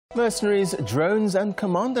Mercenaries, drones and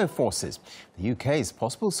commando forces. The UK's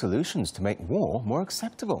possible solutions to make war more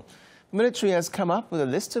acceptable. The military has come up with a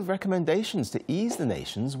list of recommendations to ease the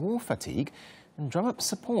nation's war fatigue and drum up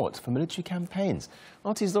support for military campaigns.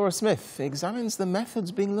 RT's Laura Smith examines the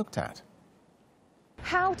methods being looked at.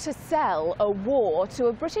 How to sell a war to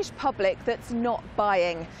a British public that's not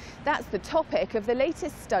buying. That's the topic of the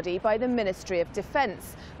latest study by the Ministry of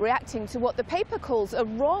Defence, reacting to what the paper calls a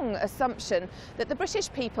wrong assumption that the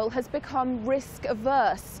British people has become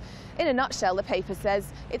risk-averse. In a nutshell, the paper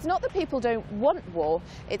says it's not that people don't want war,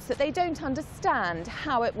 it's that they don't understand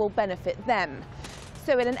how it will benefit them.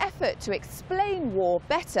 So in an effort to explain war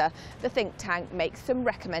better, the think tank makes some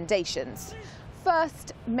recommendations.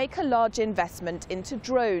 First, make a large investment into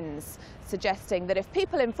drones, suggesting that if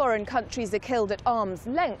people in foreign countries are killed at arm's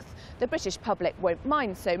length, the British public won't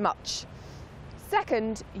mind so much.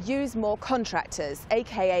 Second, use more contractors,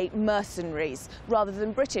 aka mercenaries, rather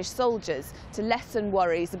than British soldiers, to lessen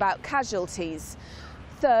worries about casualties.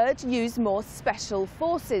 Third, use more special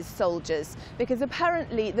forces soldiers, because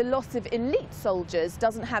apparently the loss of elite soldiers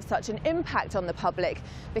doesn't have such an impact on the public,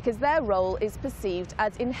 because their role is perceived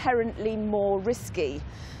as inherently more risky.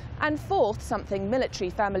 And fourth, something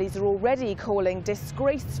military families are already calling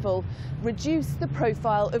disgraceful, reduce the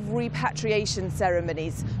profile of repatriation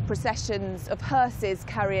ceremonies, processions of hearses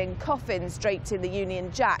carrying coffins draped in the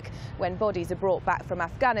Union Jack when bodies are brought back from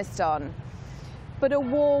Afghanistan. But a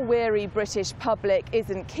war-weary British public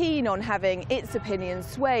isn't keen on having its opinion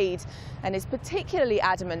swayed and is particularly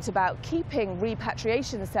adamant about keeping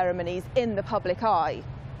repatriation ceremonies in the public eye.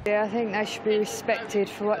 Yeah, I think they should be respected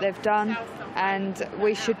for what they've done and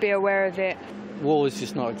we should be aware of it. War is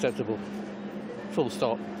just not acceptable, full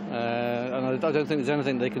stop. And I don't think there's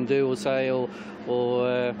anything they can do or say or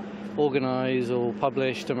organise or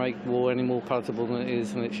publish to make war any more palatable than it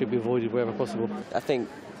is, and it should be avoided wherever possible. I think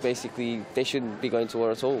basically they shouldn't be going to war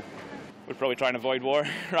at all. We'd probably try and avoid war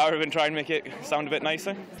rather than try and make it sound a bit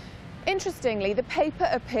nicer. Interestingly, the paper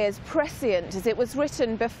appears prescient as it was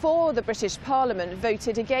written before the British Parliament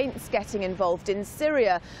voted against getting involved in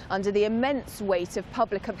Syria under the immense weight of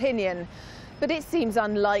public opinion. But it seems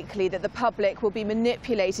unlikely that the public will be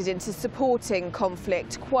manipulated into supporting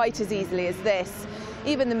conflict quite as easily as this.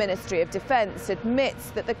 Even the Ministry of Defence admits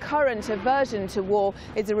that the current aversion to war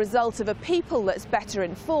is a result of a people that's better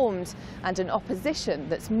informed and an opposition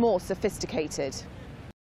that's more sophisticated.